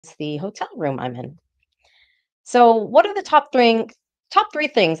It's the hotel room I'm in. So, what are the top three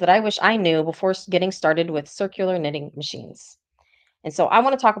things that I wish I knew before getting started with circular knitting machines? And so, I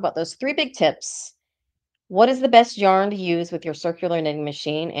want to talk about those three big tips. What is the best yarn to use with your circular knitting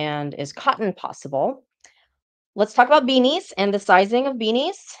machine, and is cotton possible? Let's talk about beanies and the sizing of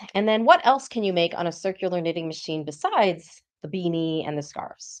beanies, and then what else can you make on a circular knitting machine besides the beanie and the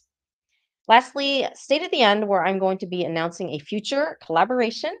scarves? Lastly, stay to the end where I'm going to be announcing a future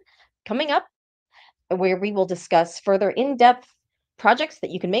collaboration coming up where we will discuss further in depth projects that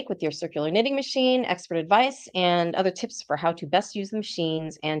you can make with your circular knitting machine, expert advice, and other tips for how to best use the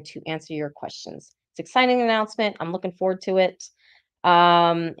machines and to answer your questions. It's an exciting announcement. I'm looking forward to it.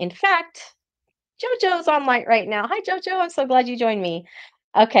 In fact, JoJo's online right now. Hi, JoJo. I'm so glad you joined me.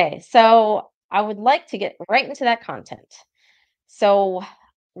 Okay, so I would like to get right into that content. So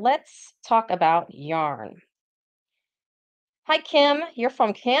let's talk about yarn. Hi, Kim. You're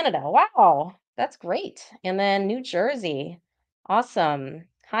from Canada. Wow, that's great. And then New Jersey. Awesome.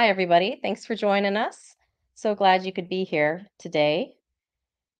 Hi, everybody. Thanks for joining us. So glad you could be here today.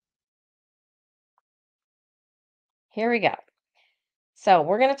 Here we go. So,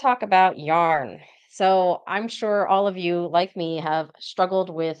 we're going to talk about yarn. So, I'm sure all of you, like me, have struggled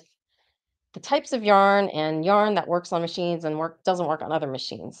with the types of yarn and yarn that works on machines and doesn't work on other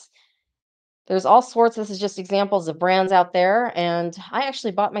machines. There's all sorts. This is just examples of brands out there. And I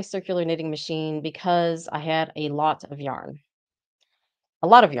actually bought my circular knitting machine because I had a lot of yarn. A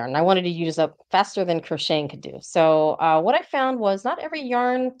lot of yarn. I wanted to use up faster than crocheting could do. So what I found was not every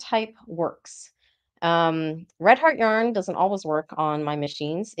yarn type works. Red Heart yarn doesn't always work on my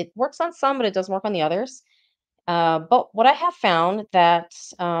machines. It works on some, but it doesn't work on the others. But what I have found that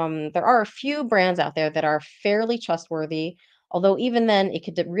there are a few brands out there that are fairly trustworthy. Although even then, it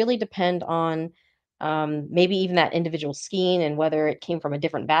could really depend on maybe even that individual skein and whether it came from a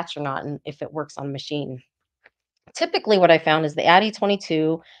different batch or not, and if it works on a machine. Typically, what I found is the Addy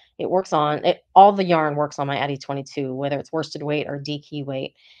 22, it works on it, all the yarn works on my Addy 22, whether it's worsted weight or DK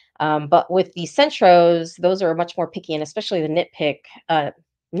weight. But with the Centros, those are much more picky, and especially the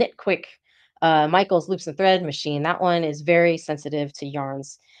Knit Quick Michael's Loops and Thread machine. That one is very sensitive to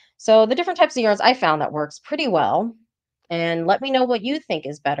yarns. So the different types of yarns I found that works pretty well. And let me know what you think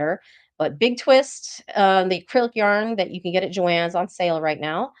is better. But Big Twist, the acrylic yarn that you can get at Joann's on sale right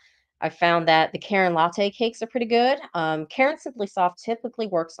now. I found that the Karen latte cakes are pretty good. Karen Simply Soft typically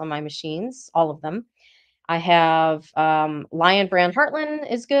works on my machines, all of them. I have Lion Brand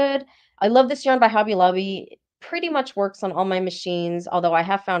Heartland is good. I love this yarn by Hobby Lobby. It pretty much works on all my machines, although I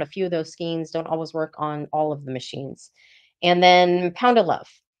have found a few of those skeins don't always work on all of the machines. And then Pound of Love.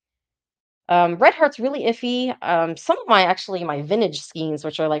 Red Heart's really iffy. Some of my vintage skeins,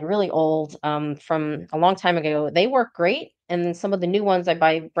 which are like really old from a long time ago, they work great. And then some of the new ones I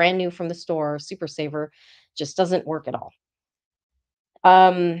buy brand new from the store, Super Saver, just doesn't work at all.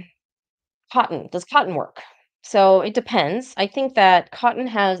 Um, Cotton. Does cotton work? So it depends. I think that cotton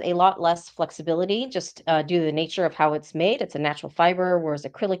has a lot less flexibility just due to the nature of how it's made. It's a natural fiber, whereas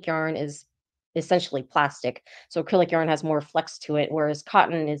acrylic yarn is essentially plastic. So acrylic yarn has more flex to it, whereas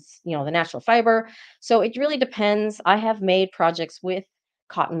cotton is, the natural fiber. So it really depends. I have made projects with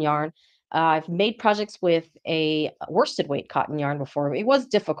cotton yarn. I've made projects with a worsted weight cotton yarn before. It was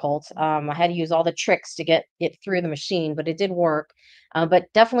difficult. I had to use all the tricks to get it through the machine, but it did work. But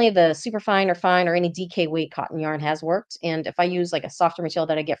definitely the super fine or any DK weight cotton yarn has worked. And if I use like a softer material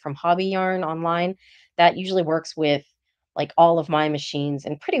that I get from Hobby Yarn online, that usually works with like all of my machines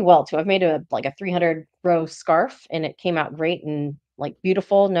and pretty well too. I've made a 300 row scarf and it came out great and like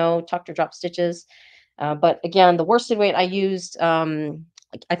beautiful, no tucked or drop stitches. But again, the worsted weight I used,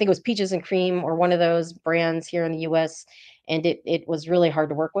 like, I think it was Peaches and Cream or one of those brands here in the US, and it was really hard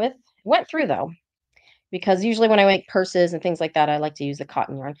to work with. Went through though, because usually when I make purses and things like that, I like to use the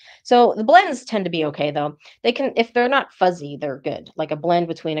cotton yarn. So the blends tend to be okay though. They can, if they're not fuzzy, they're good. Like a blend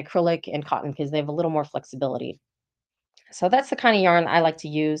between acrylic and cotton because they have a little more flexibility. So that's the kind of yarn I like to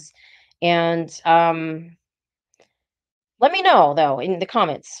use. And let me know though in the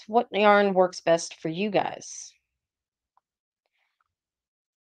comments what yarn works best for you guys.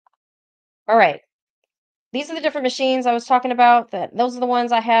 All right. These are the different machines I was talking about. That those are the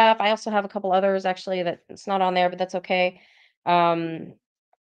ones I have. I also have a couple others actually that it's not on there, but that's okay. Um,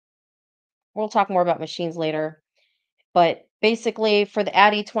 we'll talk more about machines later. But basically, for the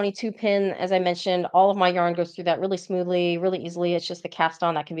Addy 22 pin, as I mentioned, all of my yarn goes through that really smoothly, really easily. It's just the cast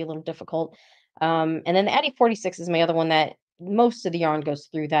on that can be a little difficult. And then the Addy 46 is my other one that most of the yarn goes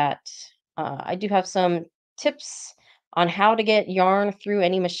through that. I do have some tips on how to get yarn through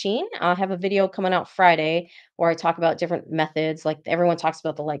any machine. I have a video coming out Friday where I talk about different methods. Like everyone talks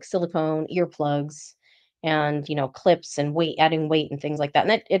about the like silicone earplugs and clips and weight, adding weight and things like that.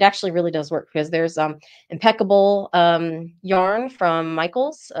 And it actually really does work because there's impeccable yarn from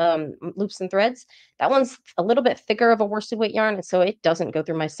Michaels, Loops and Threads. That one's a little bit thicker of a worsted weight yarn, and so it doesn't go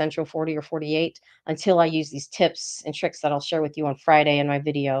through my Central 40 or 48 until I use these tips and tricks that I'll share with you on Friday in my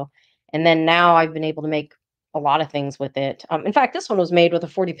video. And then now I've been able to make a lot of things with it. In fact, this one was made with a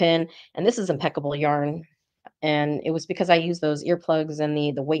 40 pin, and this is impeccable yarn. And it was because I used those earplugs and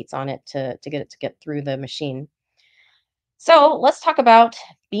the weights on it to get it to get through the machine. So let's talk about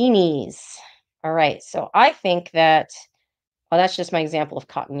beanies. All right. So I think that, well, that's just my example of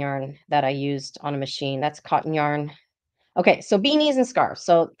cotton yarn that I used on a machine. That's cotton yarn. Okay, so beanies and scarves.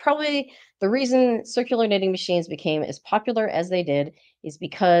 So probably the reason circular knitting machines became as popular as they did is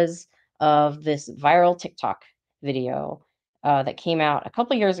because of this viral TikTok video that came out a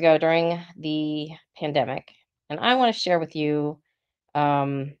couple years ago during the pandemic. And I want to share with you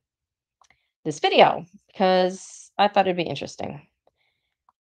um, this video because I thought it'd be interesting.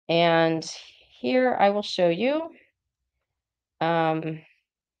 And here I will show you um,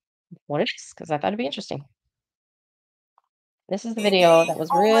 what it is because I thought it'd be interesting. This is the video that was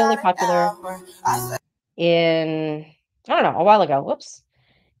really popular in, I don't know, a while ago. Whoops.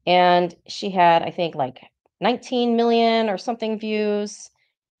 And she had, I think, like 19 million or something views.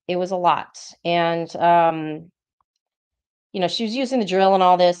 It was a lot. And she was using the drill and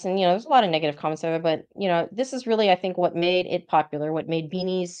all this, and there's a lot of negative comments there, but this is really, I think, what made it popular, what made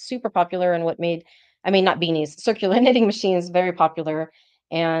beanies super popular, and what made, I mean, not beanies, circular knitting machines very popular.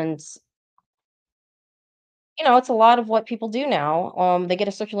 And it's a lot of what people do now. They get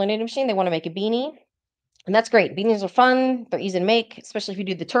a circular knitting machine, they want to make a beanie. And that's great. Beanies are fun. They're easy to make, especially if you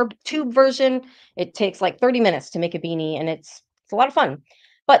do the tube version. It takes like 30 minutes to make a beanie, and it's a lot of fun.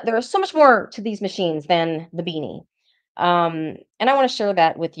 But there is so much more to these machines than the beanie. And I want to share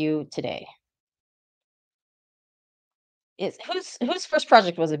that with you today. Is whose first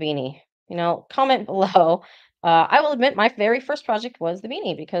project was a beanie? Comment below. I will admit my very first project was the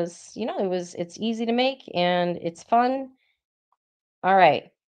beanie because it's easy to make and it's fun. All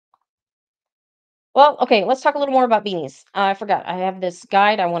right. Well, okay, let's talk a little more about beanies. I forgot. I have this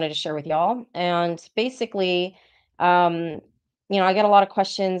guide I wanted to share with y'all. And basically, um, I get a lot of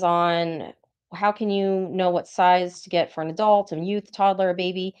questions on how can you know what size to get for an adult, a youth, toddler, a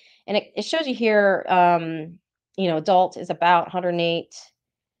baby. And it shows you here, adult is about 108.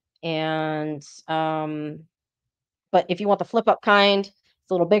 And, but if you want the flip up kind,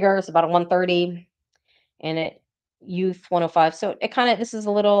 it's a little bigger. It's about a 130. And it youth 105. So it kind of, this is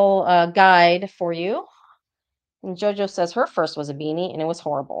a little guide for you. And JoJo says her first was a beanie and it was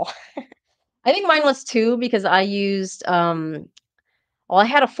horrible. I think mine was too because I used well, I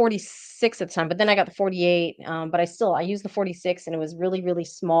had a 46 at the time, but then I got the 48. But I used the 46 and it was really, really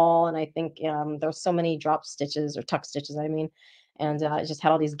small. And I think there's so many drop stitches or tuck stitches, I mean, and it just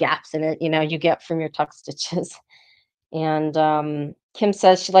had all these gaps in it, you get from your tuck stitches. And Kim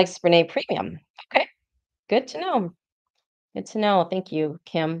says she likes Brene Premium. Okay, good to know. Good to know. Thank you,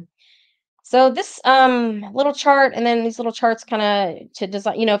 Kim. So this little chart and then these little charts kind of to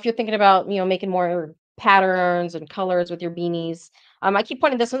design, if you're thinking about, making more patterns and colors with your beanies. I keep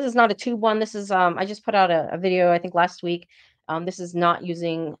pointing this one. This is not a tube one. This is I just put out a video, I think last week. This is not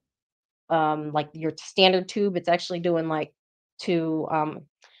using like your standard tube. It's actually doing like two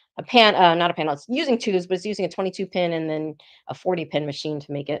a pan not a panel. It's using tubes, but it's using a 22 pin and then a 40 pin machine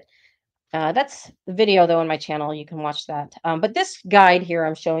to make it. That's the video though on my channel. You can watch that. But this guide here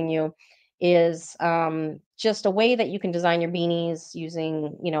I'm showing you is just a way that you can design your beanies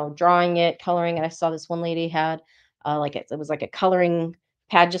using, drawing it, coloring it. I saw this one lady had like it was like a coloring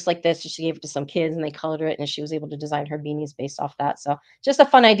pad just like this. She gave it to some kids and they colored it and she was able to design her beanies based off that. So just a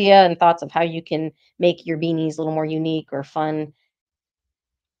fun idea and thoughts of how you can make your beanies a little more unique or fun.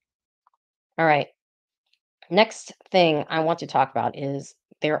 All right. Next thing I want to talk about is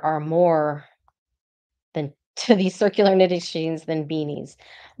there are more than to these circular knitting machines than beanies.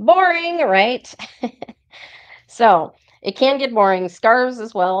 Boring, right? So it can get boring. Scarves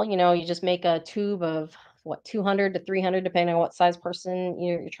as well. You just make a tube of what 200 to 300, depending on what size person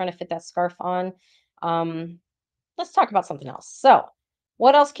you're trying to fit that scarf on. Um, let's talk about something else. So,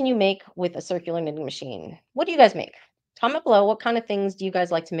 what else can you make with a circular knitting machine? What do you guys make? Comment below. What kind of things do you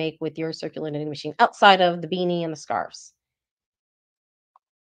guys like to make with your circular knitting machine outside of the beanie and the scarves?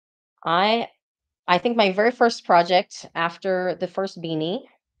 I I think my very first project after the first beanie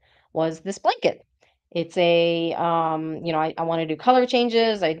was this blanket. It's a I want to do color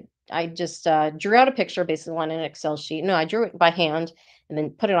changes. I I just drew out a picture basically on an Excel sheet. No, I drew it by hand and then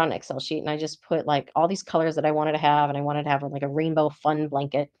put it on an Excel sheet. And I just put like all these colors that I wanted to have, and I wanted to have like a rainbow fun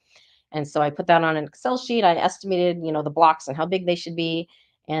blanket. And so I put that on an Excel sheet. I estimated, the blocks and how big they should be.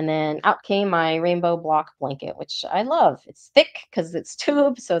 And then out came my rainbow block blanket, which I love. It's thick because it's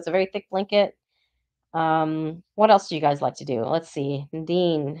tube, so it's a very thick blanket. What else do you guys like to do? Let's see.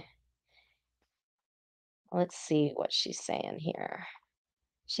 Nadine, let's see what she's saying here.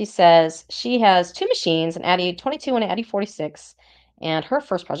 She says she has two machines, an Addy 22 and an Addy 46, and her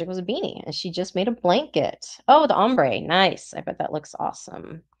first project was a beanie, and she just made a blanket. Oh, the ombre, nice. I bet that looks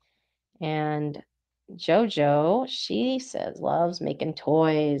awesome. And Jojo, she says loves making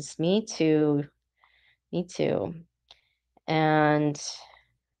toys. Me too. Me too. And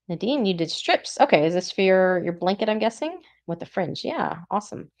Nadine, you did strips. Okay, is this for your blanket, I'm guessing? With the fringe. Yeah,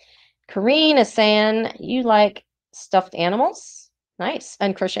 awesome. Kareen is saying you like stuffed animals. Nice.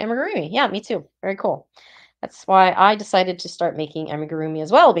 And crochet amigurumi. Yeah, me too. Very cool. That's why I decided to start making amigurumi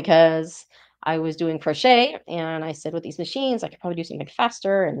as well, because I was doing crochet and I said with these machines, I could probably do something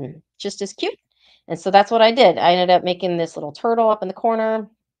faster and just as cute. And so that's what I did. I ended up making this little turtle up in the corner,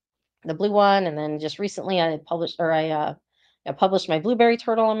 the blue one, and then just recently I published my blueberry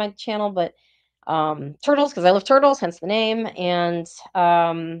turtle on my channel, but turtles because I love turtles, hence the name, and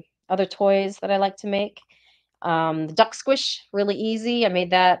other toys that I like to make. The duck squish, really easy. I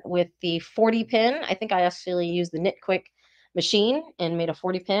made that with the 40 pin. I think I actually used the Knit Quick machine and made a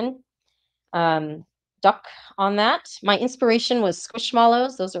 40 pin um, duck on that. My inspiration was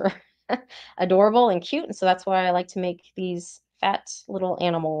squishmallows. Those are adorable and cute, and so that's why I like to make these fat little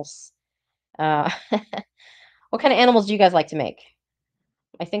animals. Uh, what kind of animals do you guys like to make?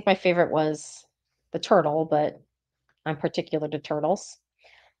 I think my favorite was the turtle, but I'm particular to turtles.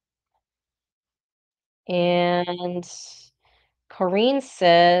 And Corrine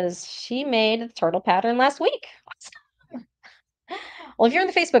says she made a turtle pattern last week. Well, if you're in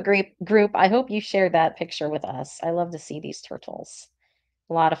the Facebook group, I hope you share that picture with us. I love to see these turtles.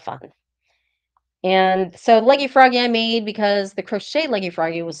 A lot of fun. And so Leggy Froggy I made because the crochet Leggy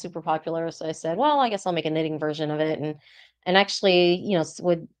Froggy was super popular. So I said, well, I guess I'll make a knitting version of it. And actually,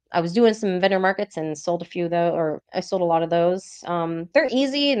 would I was doing some vendor markets and sold a few though, or I sold a lot of those. They're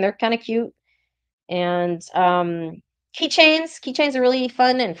easy and they're kind of cute. And keychains are really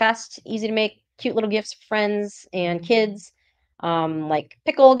fun and fast, easy to make, cute little gifts for friends and kids. Like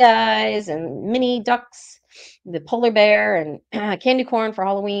pickle guys and mini ducks, the polar bear and candy corn for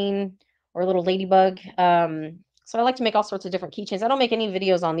Halloween, or a little ladybug. So I like to make all sorts of different keychains. I don't make any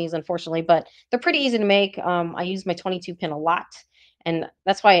videos on these, unfortunately, but they're pretty easy to make. I use my 22 pin a lot, and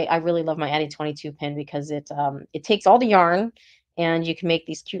that's why I really love my Addy 22 pin, because it takes all the yarn, and you can make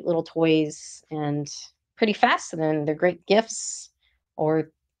these cute little toys and pretty fast, and then they're great gifts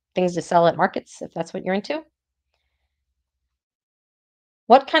or things to sell at markets if that's what you're into.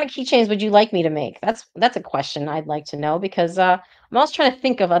 What kind of keychains would you like me to make? That's a question I'd like to know, because I'm always trying to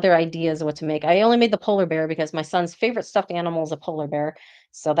think of other ideas of what to make. I only made the polar bear because my son's favorite stuffed animal is a polar bear,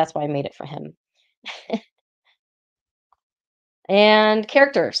 so that's why I made it for him. And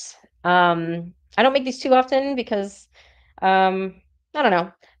characters. I don't make these too often because I don't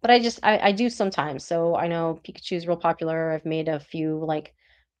know, but I do sometimes. So I know Pikachu is real popular. I've made a few like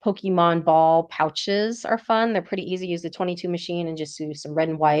Pokemon ball pouches are fun. They're pretty easy. Use the 22 machine and just do some red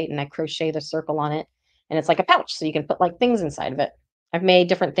and white, and I crochet the circle on it, and it's like a pouch, so you can put like things inside of it. I've made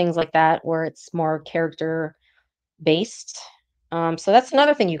different things like that where it's more character based. So that's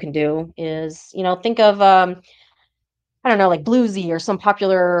another thing you can do is, think of I don't know, like Bluesy or some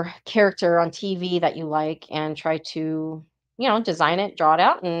popular character on TV that you like, and try to, design it, draw it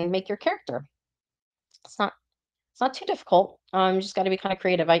out, and make your character. It's not it's not too difficult. You just got to be kind of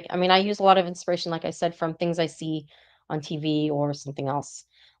creative. I mean, I use a lot of inspiration, like I said, from things I see on TV or something else.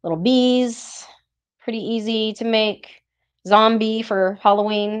 Little bees, pretty easy to make. Zombie for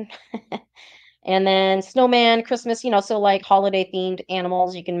Halloween. And then snowman, Christmas, so like holiday themed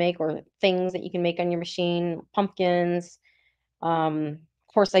animals you can make, or things that you can make on your machine, pumpkins. Of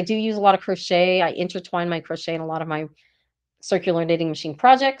course, I do use a lot of crochet. I intertwine my crochet in a lot of my circular knitting machine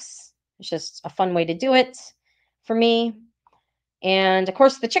projects. It's just a fun way to do it for me. And of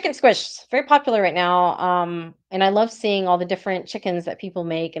course, the chicken squish, very popular right now. And I love seeing all the different chickens that people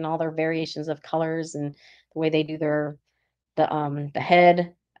make and all their variations of colors and the way they do the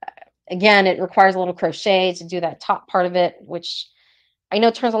head. Again, it requires a little crochet to do that top part of it, which I know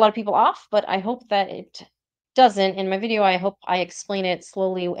turns a lot of people off, but I hope that it doesn't. In my video, I hope I explain it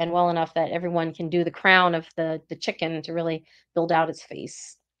slowly and well enough that everyone can do the crown of the chicken to really build out its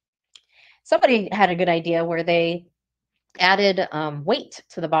face. Somebody had a good idea where they added weight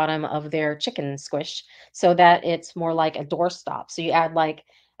to the bottom of their chicken squish so that it's more like a doorstop. So you add like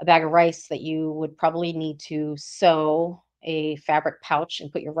a bag of rice that you would probably need to sew a fabric pouch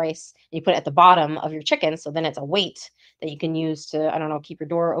and put your rice, and you put it at the bottom of your chicken. So then it's a weight that you can use to, I don't know, keep your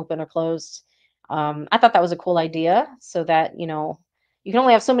door open or closed. I thought that was a cool idea so that, you can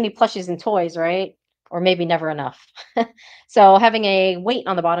only have so many plushies and toys, right? Or maybe never enough. So having a weight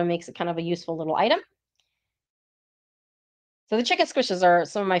on the bottom makes it kind of a useful little item. So the chicken squishes are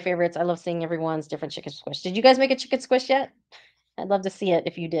some of my favorites. I love seeing everyone's different chicken squish. Did you guys make a chicken squish yet? I'd love to see it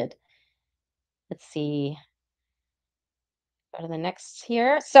if you did. Let's see. Go to the next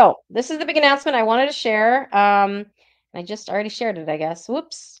here. So this is the big announcement I wanted to share. I just already shared it, I guess.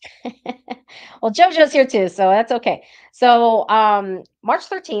 Whoops. Well, JoJo's here too, so that's okay. So March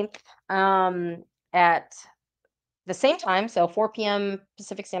 13th, at the same time, so 4 p.m.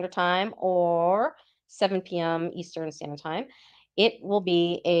 Pacific Standard Time or 7 p.m. Eastern Standard Time. It will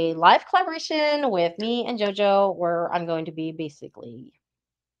be a live collaboration with me and JoJo, where I'm going to be basically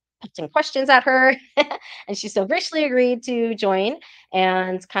some questions at her. And she so graciously agreed to join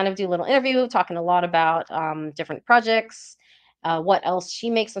and kind of do a little interview, talking a lot about different projects, what else she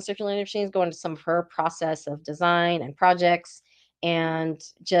makes on circular knitting machines, go into some of her process of design and projects, and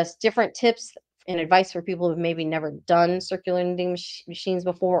just different tips and advice for people who've maybe never done circular knitting machines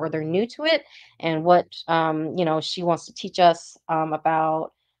before, or they're new to it, and what she wants to teach us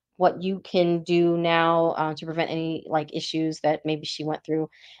about what you can do now to prevent any like issues that maybe she went through.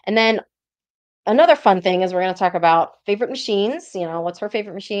 And then another fun thing is we're going to talk about favorite machines. What's her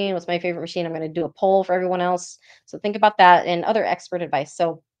favorite machine? What's my favorite machine? I'm going to do a poll for everyone else. So think about that and other expert advice.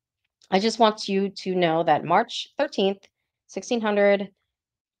 So I just want you to know that March 13th, 1600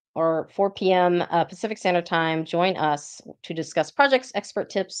 or 4 p.m. Pacific Standard Time, join us to discuss projects, expert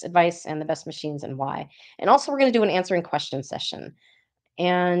tips, advice, and the best machines and why. And also, we're going to do an answering question session.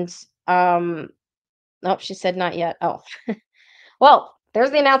 And, nope, she said not yet. Oh, well,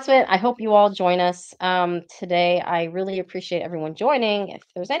 there's the announcement. I hope you all join us today. I really appreciate everyone joining. If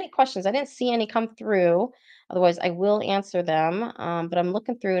there's any questions, I didn't see any come through. Otherwise, I will answer them. But I'm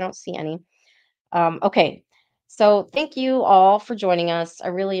looking through, I don't see any. Okay. So thank you all for joining us. I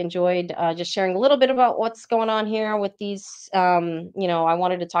really enjoyed just sharing a little bit about what's going on here with these. I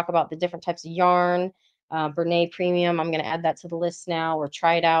wanted to talk about the different types of yarn. Bernay Premium, I'm going to add that to the list now or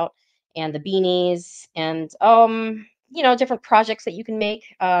try it out. And the beanies and, different projects that you can make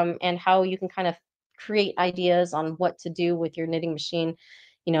and how you can kind of create ideas on what to do with your knitting machine.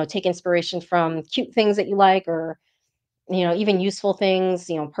 Take inspiration from cute things that you like, or even useful things,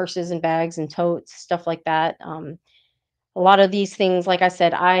 purses and bags and totes, stuff like that. A lot of these things, like I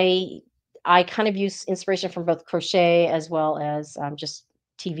said, I kind of use inspiration from both crochet as well as just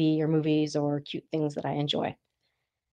TV or movies or cute things that I enjoy.